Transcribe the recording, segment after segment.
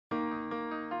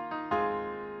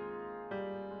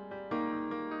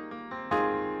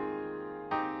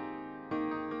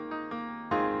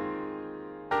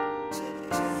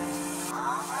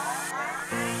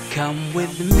Come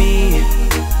with me.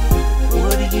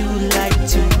 Would you like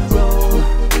to roll?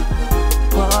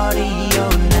 Party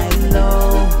all night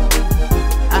long.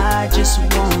 I just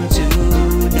want to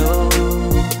know.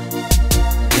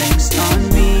 Drinks on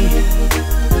me,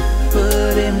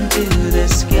 put him to the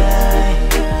sky.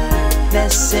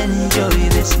 Let's enjoy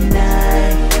this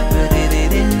night. Put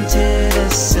it into the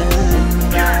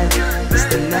sunrise. It's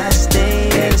the last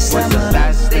day of summer. It's the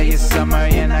last day of summer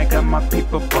and I got my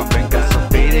people bumping. Got so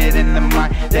faded in the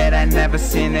mind that I never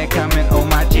seen it coming. Oh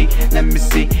my G, let me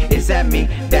see, is that me?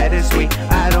 That is we.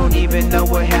 I don't even know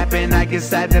what happened. I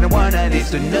guess I didn't want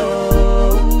this to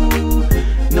know.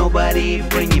 Nobody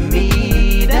bringing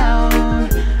me down.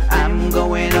 I'm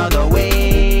going all the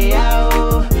way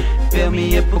out. Fill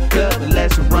me up a cup,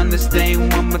 let's run this thing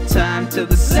one more time till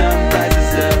the sun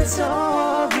rises up. Let's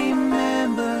all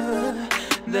remember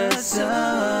the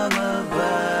summer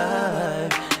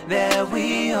vibe that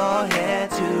we all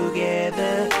had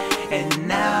together, and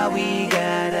now we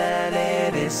gotta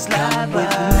let it slide by.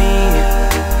 With me,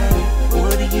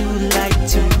 would you like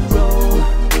to roll?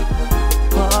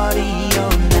 Party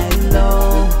all night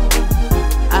long.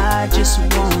 I just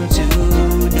want to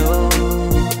know.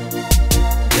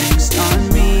 Drinks on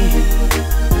me,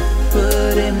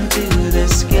 put him to the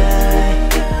sky.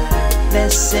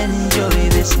 Let's enjoy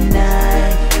this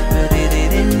night. Put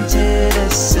it into the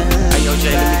sun. Hey yo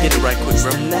Jay, let me get it right quick,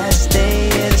 bro. It's the last day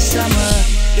of the summer.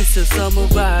 It's a summer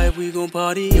vibe, we gon'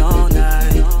 party all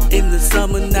night. In the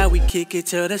summer now we kick it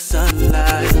till the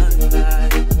sunlight.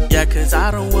 Yeah, cause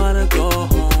I don't wanna go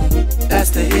home. Pass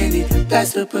the Henny,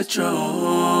 pass the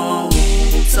Patron.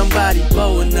 Somebody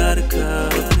pour another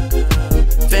cup.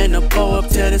 Finna pour up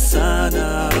till the sun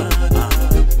up.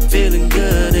 Feeling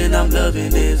good and I'm loving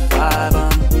this vibe.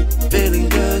 I'm feeling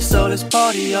good, so let's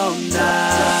party all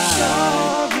night.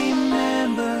 So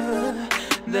remember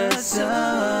the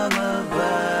summer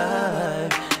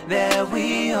vibe that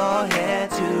we all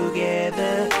had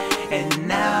together, and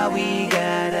now we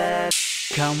gotta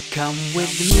come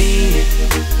with me.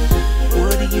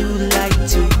 Would you like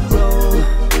to roll?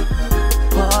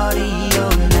 Party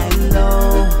all night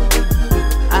long.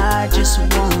 I just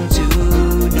want to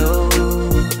know.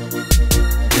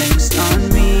 Drinks on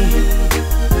me,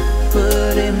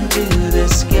 put him to the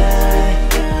sky.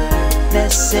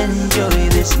 Let's enjoy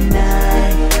this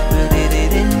night. Put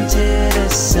it into the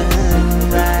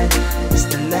sunrise. It's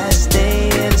the last day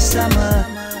of the summer.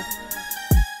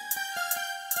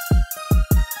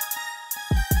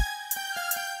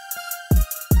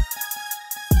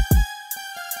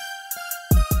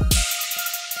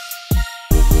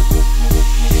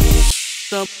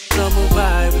 Summer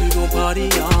vibe, we gon' party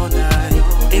all night.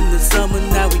 In the summer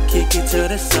now we kick it till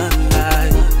the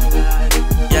sunlight.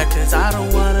 Yeah, cause I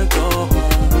don't wanna go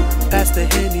home. Pass the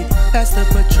Henny, pass the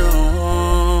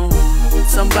Patron.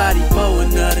 Somebody pour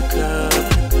another cup.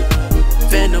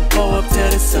 Finna pour up till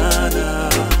the sun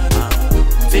up.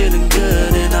 Feeling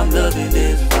good and I'm loving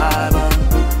this vibe.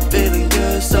 I'm feeling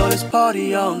good, so let's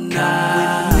party all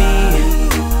night.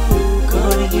 Come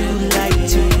with me. Would you like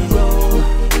to roll?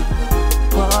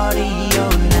 Party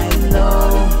all